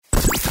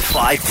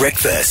5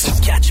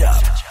 Breakfast. Catch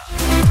up.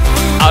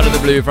 Out of the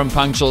blue from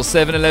punctual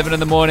 7:11 in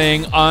the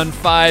morning on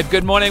 5.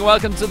 Good morning,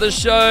 welcome to the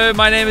show.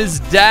 My name is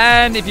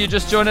Dan. If you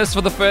just joined us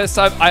for the first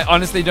time, I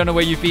honestly don't know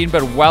where you've been,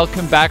 but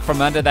welcome back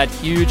from under that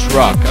huge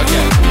rock.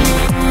 Okay.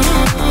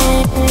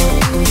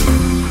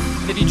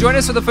 If you join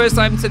us for the first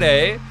time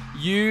today,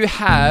 you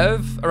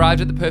have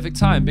arrived at the perfect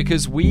time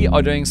because we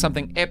are doing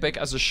something epic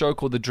as a show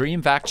called the DREAM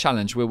VAC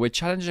Challenge, where we're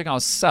challenging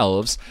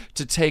ourselves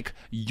to take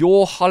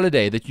your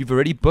holiday that you've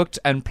already booked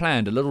and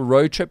planned, a little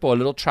road trip or a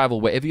little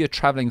travel, wherever you're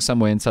traveling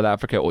somewhere in South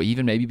Africa or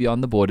even maybe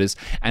beyond the borders,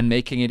 and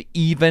making it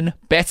even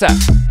better.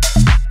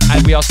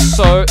 And we are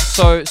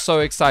so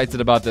excited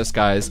about this,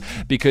 guys,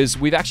 because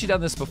we've actually done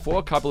this before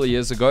a couple of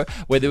years ago,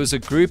 where there was a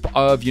group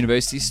of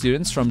university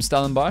students from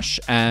Stellenbosch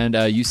and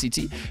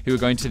UCT who were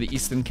going to the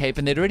Eastern Cape,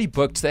 and they'd already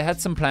booked. They had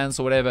some plans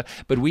or whatever,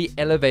 but we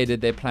elevated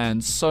their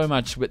plans so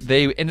much.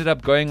 They ended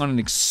up going on an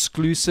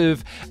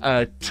exclusive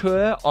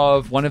tour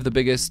of one of the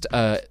biggest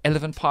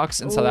elephant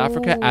parks in South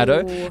Africa,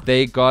 Addo.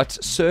 They got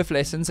surf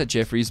lessons at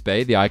Jeffreys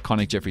Bay, the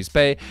iconic Jeffreys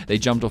Bay. They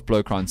jumped off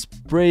Blowkrans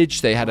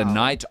Bridge. They had a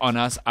night on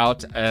us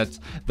out at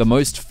the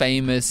most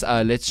famous,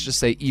 let's just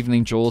say,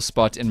 evening jewel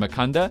spot in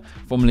Makanda,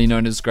 formerly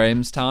known as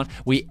Grahamstown.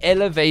 We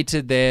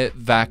elevated their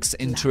VACs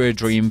into a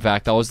dream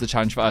VAC. That was the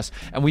challenge for us,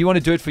 and we want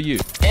to do it for you.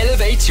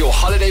 Elevate your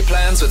holiday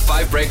plans with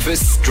 5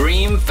 Breakfast's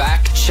DREAM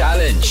VAC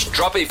Challenge.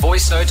 Drop a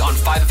voice note on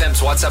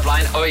 5FM's WhatsApp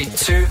line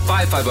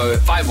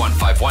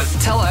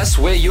 082-550-5151. Tell us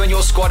where you and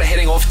your squad are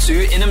heading off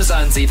to in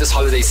Mzansi this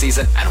holiday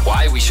season and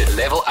why we should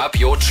level up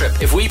your trip.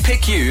 If we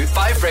pick you,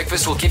 5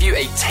 Breakfast will give you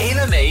a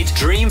tailor-made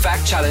DREAM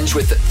VAC Challenge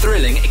with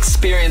thrilling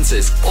experiences.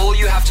 All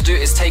you have to do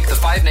is take the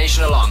 5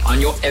 Nation along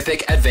on your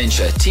epic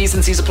adventure. T's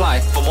and C's apply.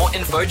 For more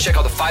info, check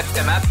out the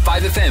 5FM app.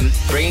 5FM,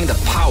 bringing the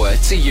power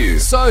to you.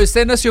 So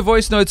send us your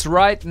voice notes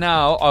right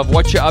now of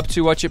what you're up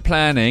to, what you're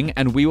planning,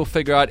 and we will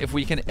figure out if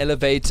we can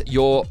elevate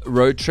your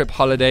road trip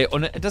holiday.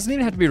 Or it doesn't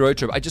even have to be road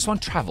trip. I just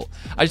want travel.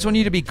 I just want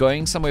you to be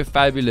going somewhere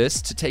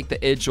fabulous to take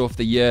the edge off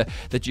the year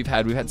that you've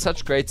had. We've had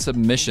such great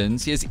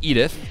submissions. Here's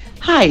Edith.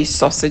 Hi,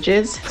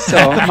 sausages.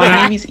 So my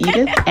name is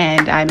Edith,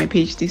 and I'm a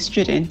PhD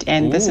student,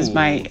 and this is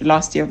my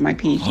last year of my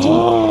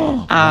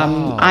PhD.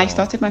 I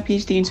started my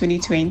PhD in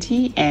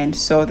 2020, and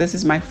so this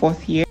is my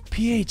 4th year.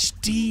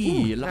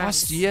 PhD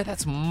last year?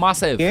 That's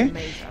massive.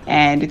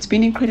 And it's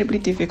been incredibly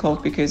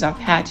difficult because I've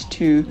had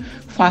to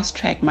fast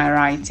track my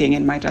writing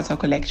and my data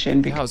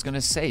collection. I was going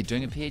to say,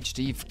 doing a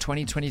PhD for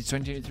 2020 to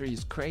 2023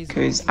 is crazy.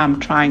 Because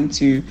I'm trying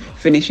to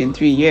finish in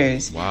 3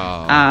 years.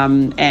 Wow.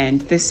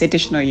 And this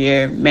additional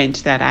year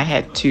meant that I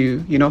had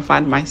to,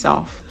 fund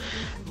myself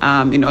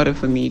in order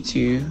for me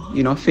to,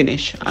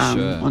 finish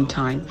on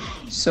time.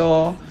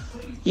 So,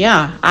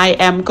 yeah, I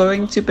am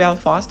going to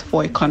Belfast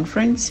for a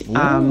conference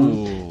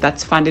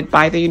that's funded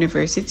by the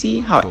university.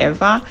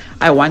 However,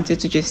 I wanted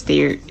to just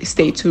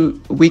stay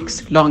 2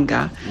 weeks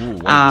longer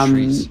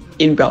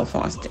in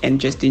Belfast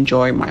and just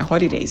enjoy my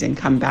holidays and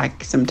come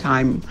back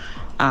sometime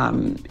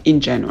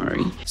in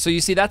January. So you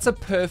see, that's a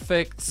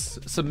perfect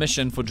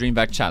submission for DREAM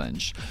VAC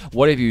Challenge.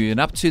 What have you been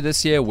up to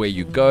this year? Where are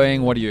you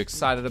going? What are you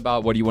excited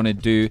about? What do you want to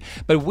do?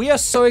 But we are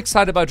so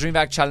excited about DREAM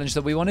VAC Challenge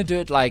that we want to do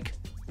it like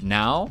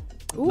now.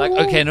 Ooh. Like,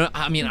 okay, no,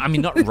 I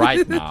mean not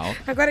right now.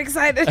 I got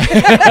excited.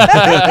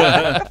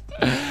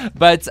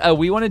 But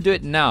we want to do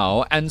it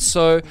now, and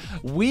so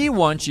we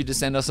want you to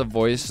send us a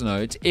voice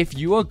note if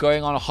you are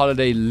going on a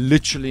holiday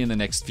literally in the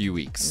next few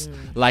weeks,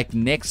 like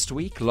next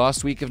week,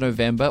 last week of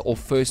November, or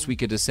first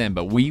week of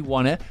December. We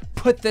want to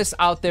put this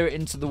out there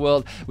into the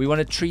world. We want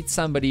to treat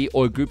somebody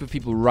or a group of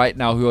people right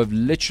now who are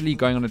literally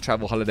going on a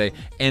travel holiday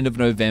end of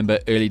November,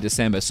 early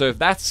December. So if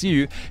that's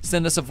you,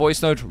 send us a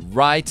voice note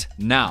right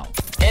now.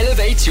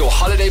 Elevate your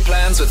holiday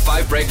plans with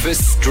 5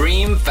 Breakfast's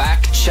DREAM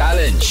VAC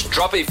Challenge.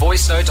 Drop a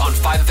voice note on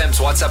 5FM's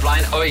WhatsApp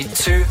line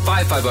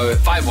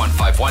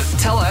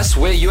 082-550-5151. Tell us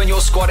where you and your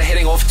squad are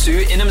heading off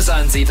to in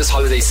Mzansi this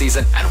holiday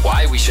season and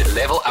why we should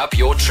level up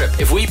your trip.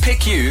 If we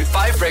pick you,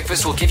 5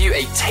 Breakfast will give you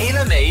a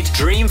tailor-made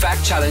DREAM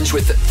VAC Challenge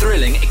with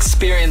thrilling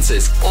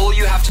experiences. All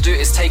you have to do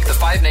is take the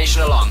 5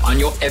 Nation along on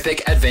your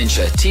epic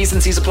adventure. T's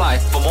and C's apply.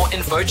 For more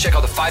info, check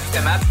out the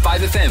 5FM app.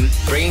 5FM,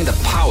 bringing the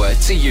power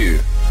to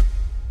you.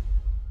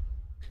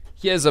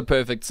 Here's a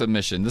perfect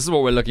submission. This is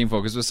what we're looking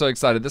for because we're so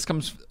excited. This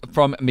comes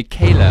from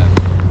Michaela.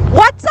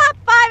 What's up,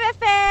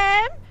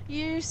 5FM?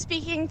 You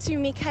speaking to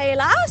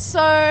Michaela.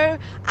 So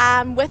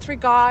with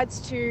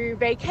regards to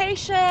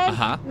vacation,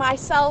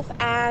 myself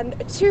and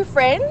 2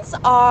 friends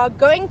are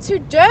going to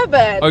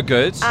Durban. Oh,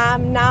 good.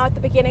 Now at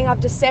the beginning of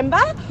December.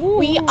 Ooh.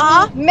 We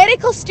are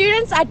medical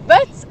students at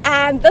BITS,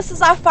 and this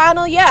is our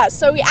final year.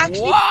 So we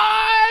actually...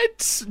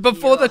 What?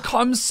 Before the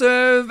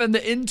ComServe and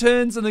the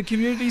interns and the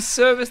community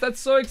service. That's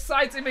so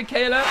exciting,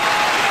 Michaela.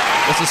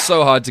 This is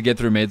so hard to get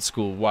through med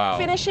school. Wow.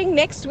 Finishing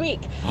next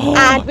week.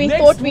 And we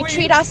thought we'd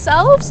treat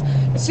ourselves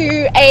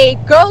to a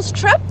girls'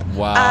 trip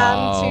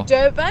to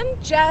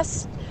Durban,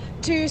 just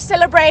to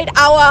celebrate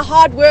our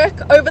hard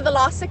work over the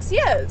last 6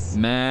 years.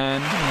 Man.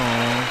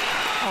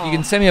 You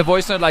can send me a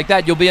voice note like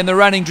that. You'll be in the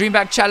running. Dream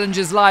Vac Challenge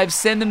is live.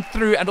 Send them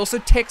through and also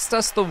text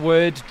us the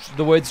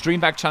words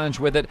Dream Vac Challenge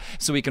with it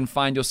so we can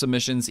find your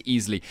submissions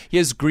easily.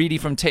 Here's Greedy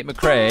from Tate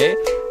McRae.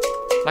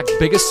 Like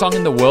biggest song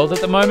in the world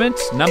at the moment.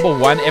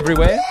 #1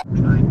 everywhere.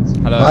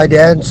 Hello. Hi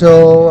Dan.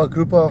 So a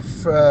group of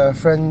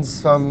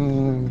friends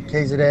from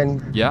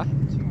KZN. Yeah.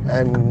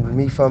 And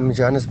me from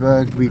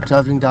Johannesburg. We're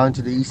traveling down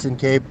to the Eastern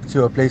Cape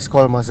to a place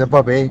called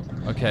Mazeppa Bay.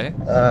 Okay.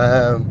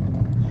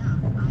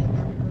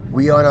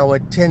 We are on our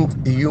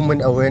 10th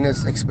Human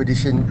Awareness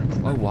Expedition.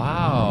 Oh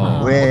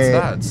wow! Where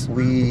What's that?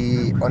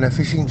 we on a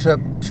fishing trip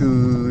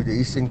to the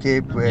Eastern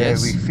Cape where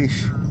we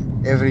fish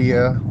every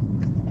year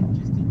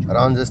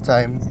around this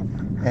time.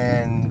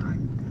 And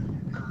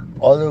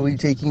although we're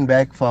taking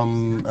back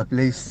from a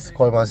place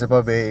called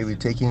Mazeppa Bay, we're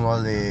taking all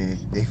the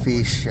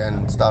fish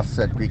and stuff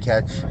that we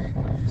catch.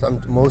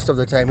 Most of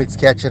the time it's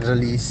catch and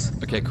release.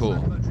 Okay, cool.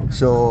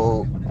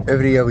 So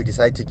every year we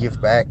decide to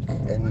give back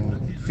and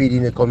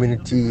feeding the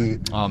community.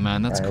 Oh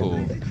man, that's cool.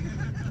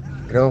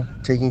 You know,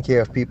 taking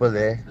care of people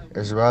there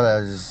as well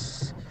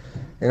as,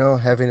 you know,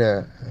 having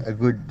a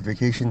good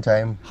vacation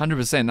time.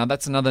 100%. Now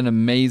that's another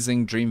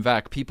amazing Dream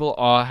Vac. People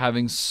are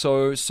having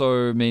so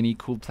many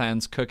cool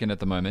plans cooking at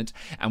the moment,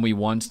 and we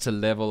want to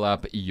level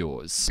up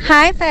yours.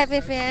 Hi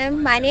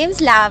 5FM, my name's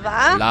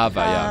Lava.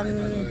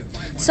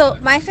 So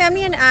my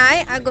family and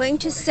I are going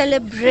to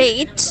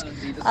celebrate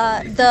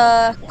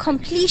the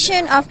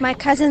completion of my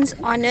cousin's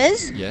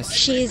honors. Yes.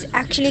 She's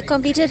actually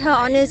completed her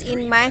honors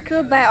in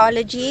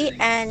microbiology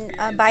and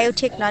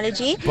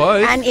biotechnology.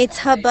 Both? And it's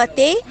her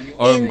birthday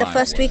in the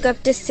first week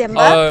of December.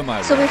 Oh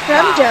my so we're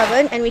from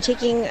Durban and we're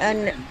taking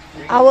an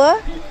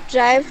hour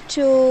drive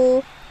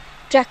to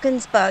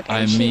Drakensberg,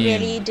 and she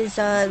really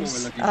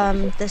deserves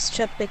this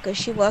trip because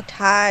she worked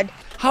hard.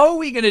 How are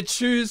we going to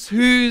choose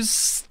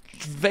whose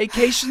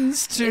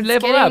vacations to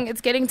level up?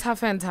 It's getting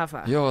tougher and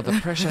tougher. Yo, the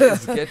pressure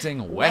is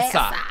getting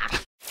wetter.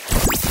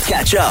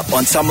 Catch up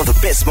on some of the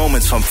best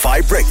moments from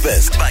 5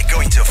 Breakfast by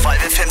going to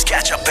 5FM's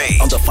catch-up page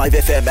on the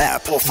 5FM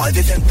app or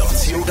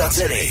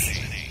 5FM.co.za.